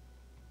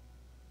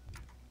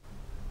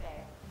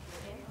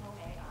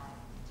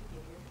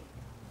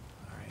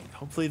 Alright,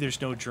 hopefully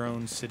there's no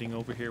drones sitting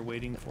over here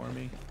waiting for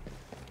me.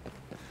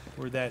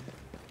 Or that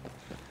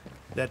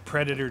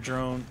Predator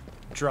drone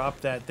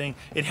dropped that thing.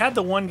 It had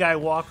the one guy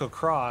walk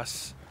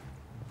across.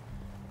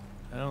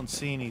 I don't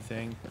see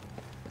anything.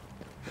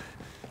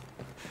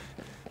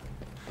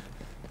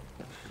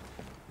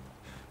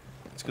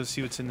 Let's go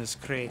see what's in this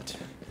crate.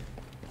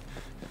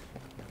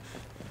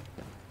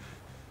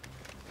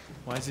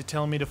 Why is it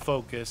telling me to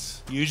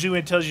focus? Usually when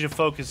it tells you to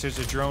focus, there's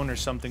a drone or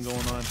something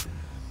going on.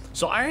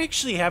 So I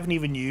actually haven't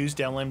even used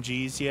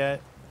LMGs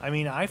yet. I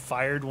mean, I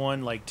fired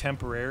one, like,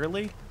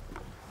 temporarily.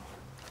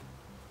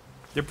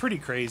 They're pretty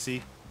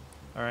crazy.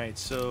 Alright,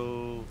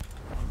 so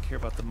I don't care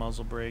about the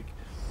muzzle brake.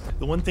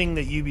 The one thing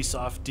that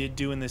Ubisoft did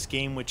do in this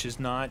game, which is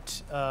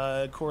not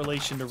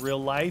correlation to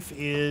real life,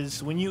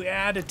 is when you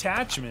add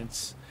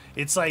attachments,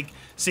 it's like,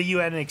 say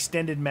you add an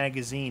extended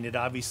magazine, it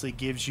obviously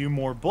gives you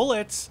more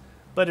bullets,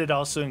 but it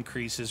also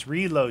increases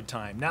reload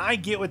time. Now, I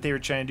get what they were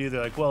trying to do.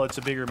 They're like, well, it's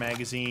a bigger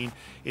magazine.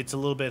 It's a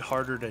little bit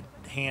harder to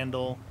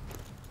handle.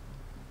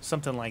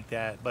 Something like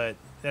that, but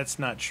that's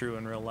not true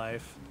in real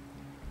life.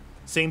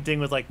 Same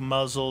thing with, like,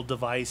 muzzle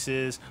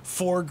devices,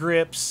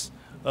 foregrips.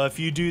 If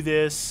you do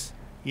this,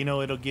 you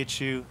know, it'll get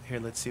you...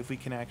 Here, let's see if we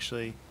can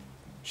actually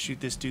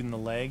shoot this dude in the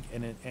leg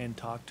and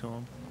talk to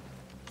him.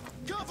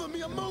 Cover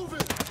me, I'm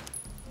moving.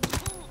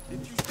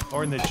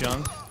 Or in the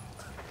junk.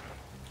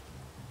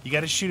 You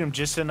got to shoot him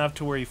just enough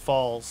to where he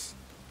falls.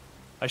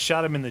 I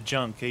shot him in the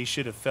junk. He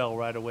should have fell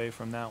right away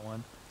from that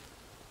one.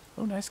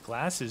 Oh, nice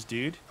glasses,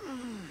 dude.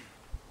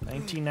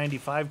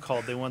 1995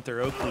 called. They want their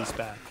Oakleys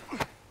back.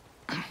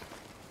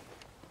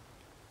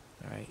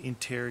 Alright,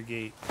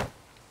 interrogate.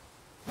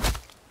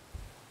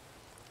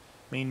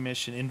 Main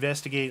mission.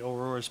 Investigate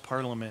Aurora's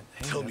parliament.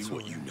 Hey, Tell me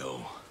what you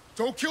know.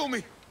 Don't kill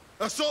me.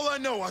 That's all I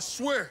know, I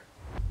swear.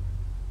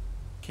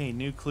 Okay,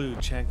 new clue.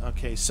 Check.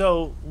 Okay,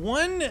 so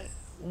one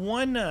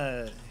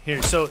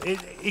here. So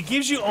it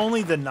gives you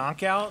only the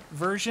knockout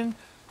version.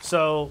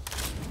 So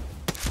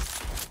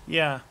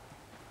yeah,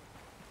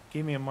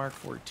 gave me a Mark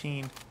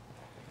 14.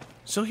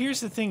 So here's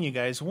the thing, you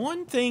guys.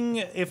 One thing,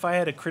 if I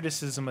had a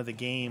criticism of the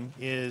game,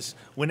 is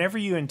whenever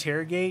you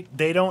interrogate,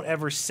 they don't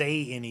ever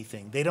say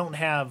anything. They don't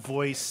have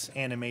voice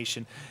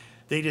animation.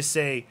 They just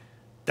say,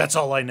 "That's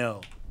all I know.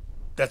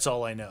 That's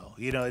all I know."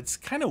 You know, it's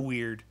kind of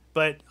weird,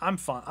 but I'm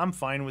fine. I'm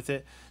fine with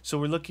it. So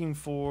we're looking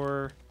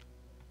for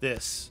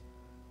this.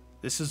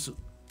 This is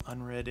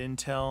unread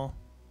intel.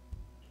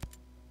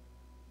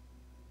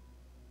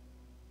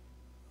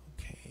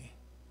 Okay.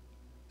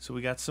 So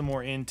we got some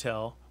more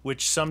intel,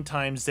 which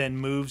sometimes then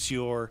moves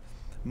your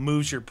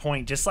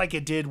point, just like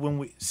it did when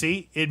we...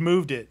 See? It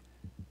moved it.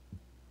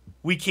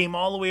 We came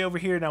all the way over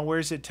here. Now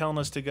where's it telling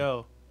us to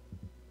go?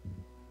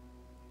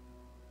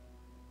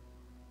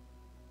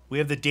 We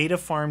have the data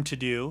farm to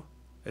do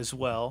as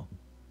well.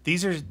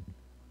 These are...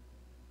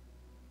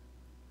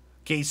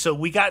 Okay, so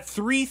we got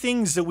 3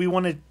 things that we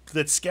wanted,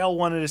 that Skell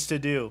wanted us to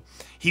do.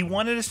 He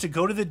wanted us to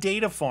go to the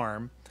data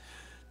farm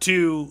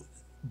to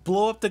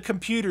blow up the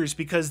computers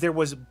because there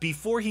was,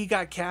 before he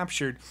got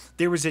captured,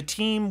 there was a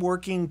team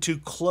working to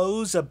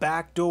close a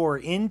back door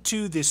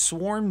into the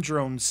swarm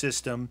drone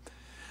system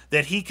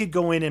that he could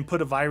go in and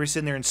put a virus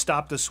in there and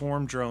stop the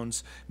swarm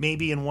drones,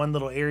 maybe in one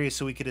little area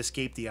so we could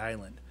escape the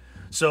island.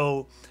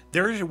 So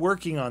they're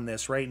working on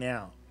this right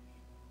now.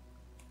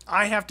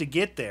 I have to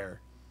get there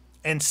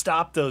and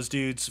stop those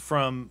dudes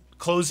from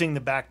closing the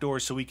back door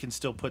so we can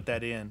still put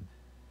that in.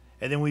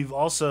 And then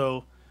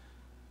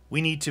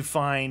we need to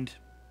find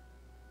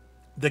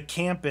the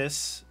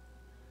campus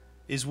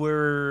is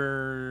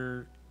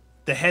where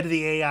the head of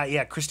the AI,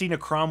 yeah, Christina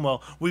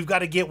Cromwell, we've got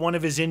to get one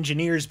of his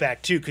engineers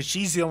back too, because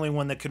she's the only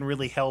one that can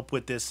really help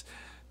with this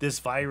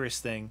virus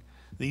thing.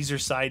 These are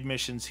side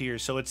missions here.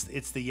 So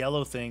it's the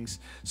yellow things.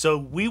 So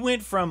we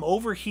went from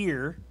over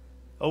here,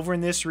 over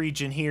in this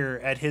region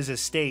here at his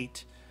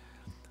estate,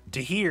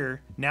 to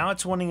here. Now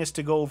it's wanting us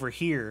to go over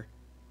here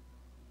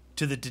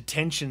to the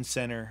detention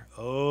center.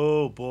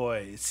 Oh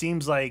boy, it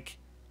seems like...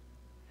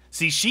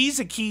 See, she's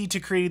a key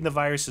to creating the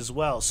virus as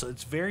well, so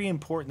it's very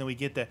important that we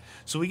get that.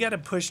 So we got to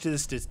push to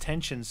this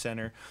detention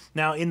center.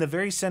 Now, in the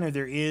very center,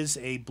 there is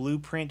a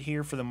blueprint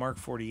here for the Mark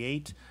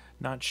 48.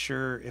 Not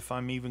sure if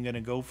I'm even going to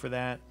go for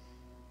that.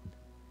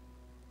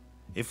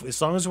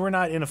 As long as we're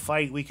not in a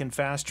fight, we can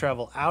fast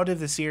travel out of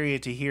this area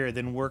to here,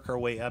 then work our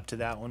way up to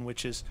that one,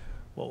 which is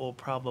what we'll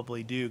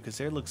probably do, because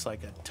there looks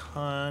like a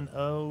ton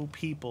of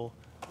people.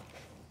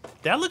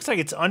 That looks like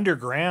it's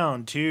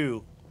underground,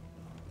 too.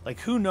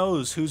 Like, who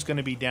knows who's going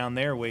to be down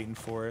there waiting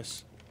for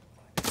us.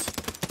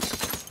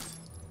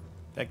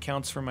 That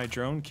counts for my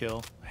drone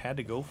kill. I had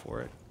to go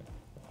for it.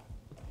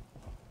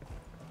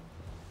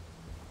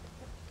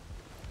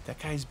 That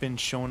guy's been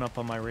showing up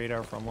on my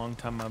radar for a long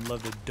time. I'd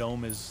love to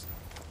dome his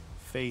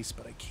face,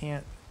 but I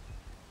can't.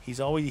 He's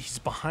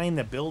behind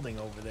the building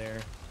over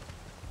there.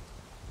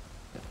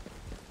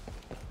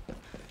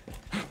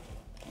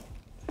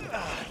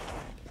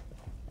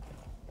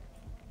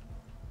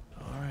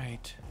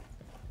 Alright.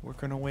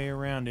 Working our way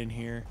around in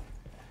here.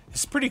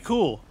 It's pretty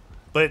cool,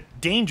 but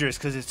dangerous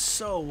because it's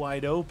so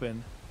wide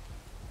open.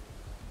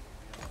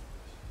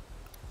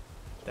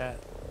 That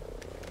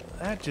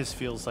just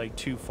feels like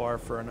too far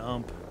for an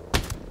ump.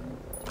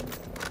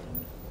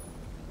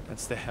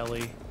 That's the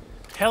heli.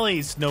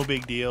 Heli's no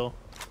big deal.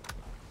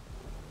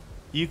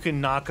 You can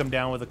knock them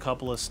down with a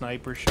couple of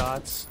sniper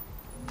shots.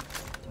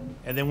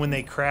 And then when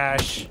they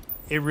crash,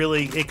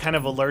 it kind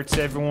of alerts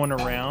everyone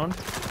around,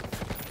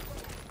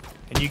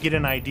 and you get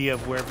an idea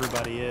of where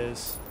everybody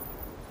is.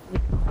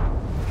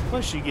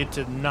 Plus, you get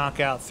to knock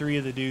out 3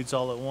 of the dudes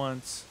all at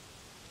once.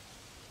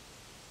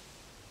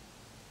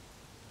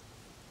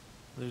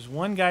 There's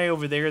one guy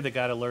over there that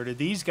got alerted.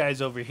 These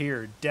guys over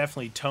here are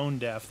definitely tone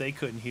deaf. They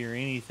couldn't hear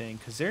anything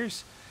because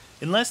there's,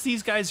 unless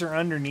these guys are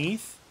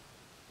underneath.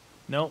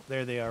 Nope,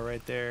 there they are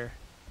right there.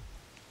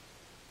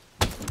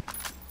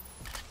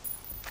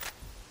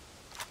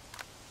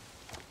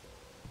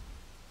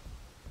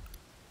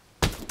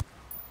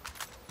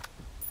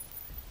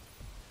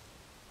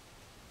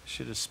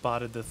 Should have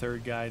spotted the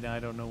 3rd guy. Now I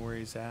don't know where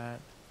he's at.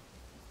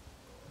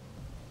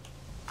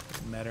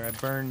 Doesn't matter.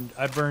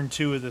 I burned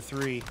 2 of the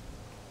 3.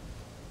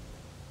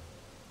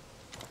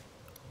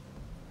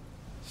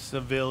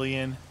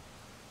 Civilian.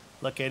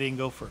 Lucky I didn't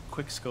go for a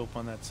quick scope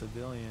on that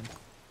civilian.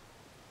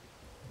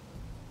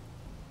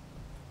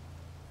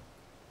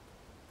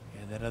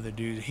 Yeah, that other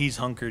dude, he's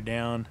hunkered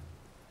down.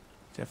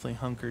 Definitely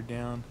hunkered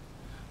down.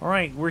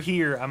 Alright, we're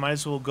here. I might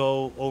as well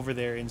go over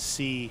there and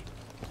see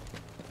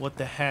what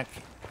the heck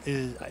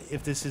is,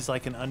 if this is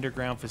like an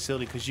underground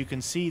facility, because you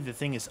can see the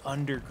thing is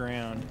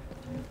underground.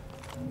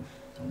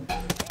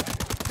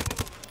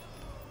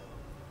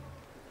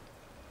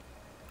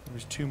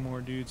 There's 2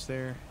 more dudes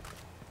there.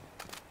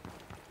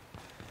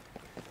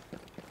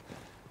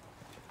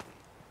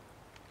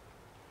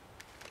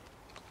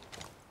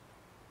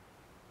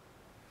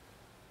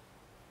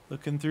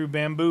 Looking through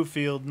bamboo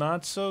field,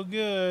 not so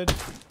good.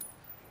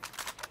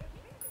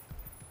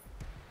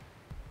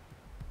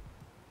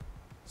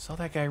 Saw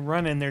that guy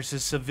running. There's a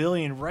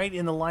civilian right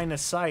in the line of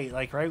sight,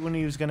 like right when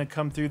he was going to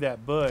come through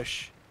that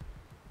bush.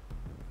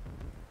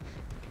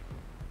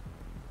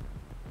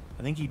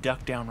 I think he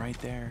ducked down right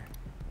there.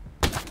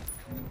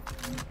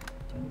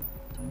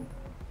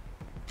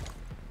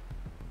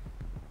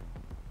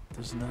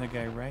 There's another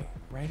guy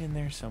right in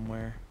there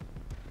somewhere.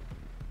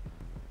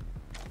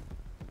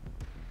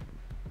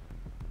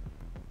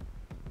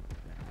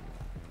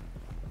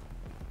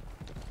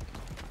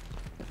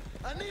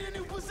 I need a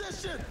new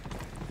position.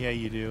 Yeah,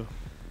 you do.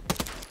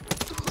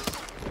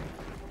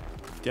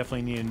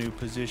 Definitely need a new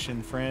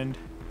position, friend.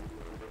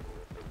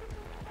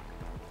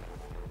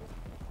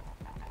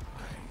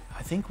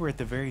 I think we're at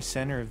the very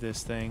center of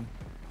this thing,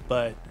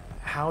 but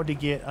how to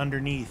get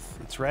underneath?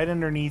 It's right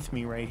underneath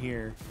me right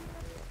here.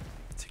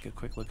 Let's take a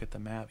quick look at the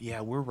map.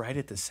 Yeah, we're right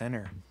at the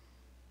center.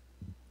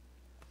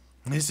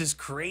 This is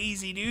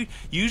crazy, dude.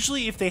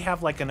 Usually if they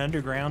have like an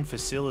underground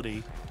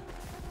facility.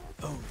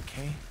 Oh,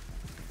 okay.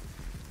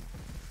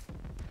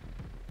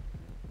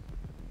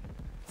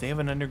 If they have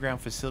an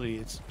underground facility,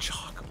 it's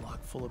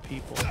chock-a-block full of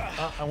people.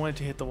 Oh, I wanted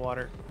to hit the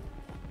water.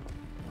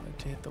 I wanted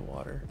to hit the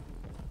water.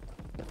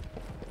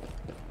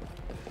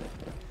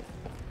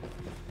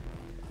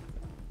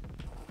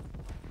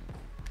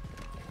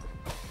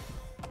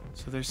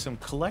 So there's some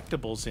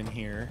collectibles in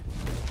here.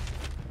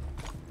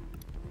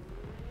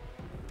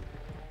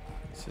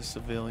 It's a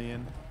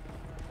civilian.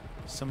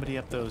 Somebody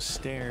up those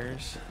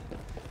stairs.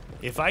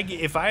 If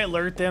I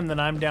alert them that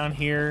I'm down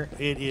here,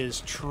 it is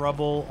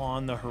trouble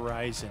on the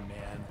horizon, man.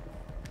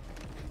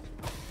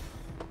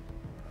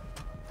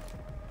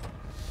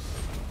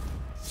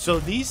 So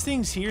these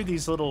things here,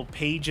 these little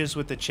pages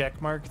with the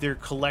check mark, they're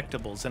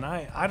collectibles. And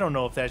I don't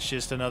know if that's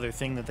just another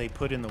thing that they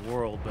put in the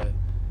world, but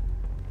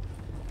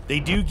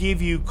they do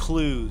give you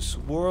clues.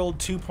 World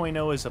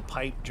 2.0 is a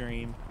pipe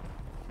dream.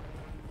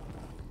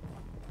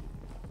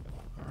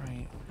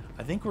 Alright.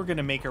 I think we're going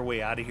to make our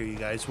way out of here, you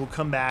guys. We'll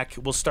come back.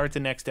 We'll start the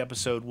next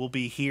episode. We'll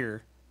be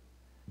here.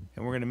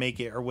 And we're going to make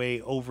it our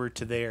way over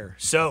to there.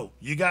 So,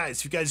 you guys,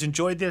 if you guys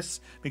enjoyed this,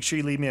 make sure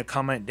you leave me a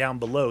comment down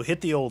below. Hit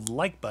the old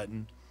like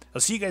button. I'll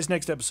see you guys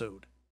next episode.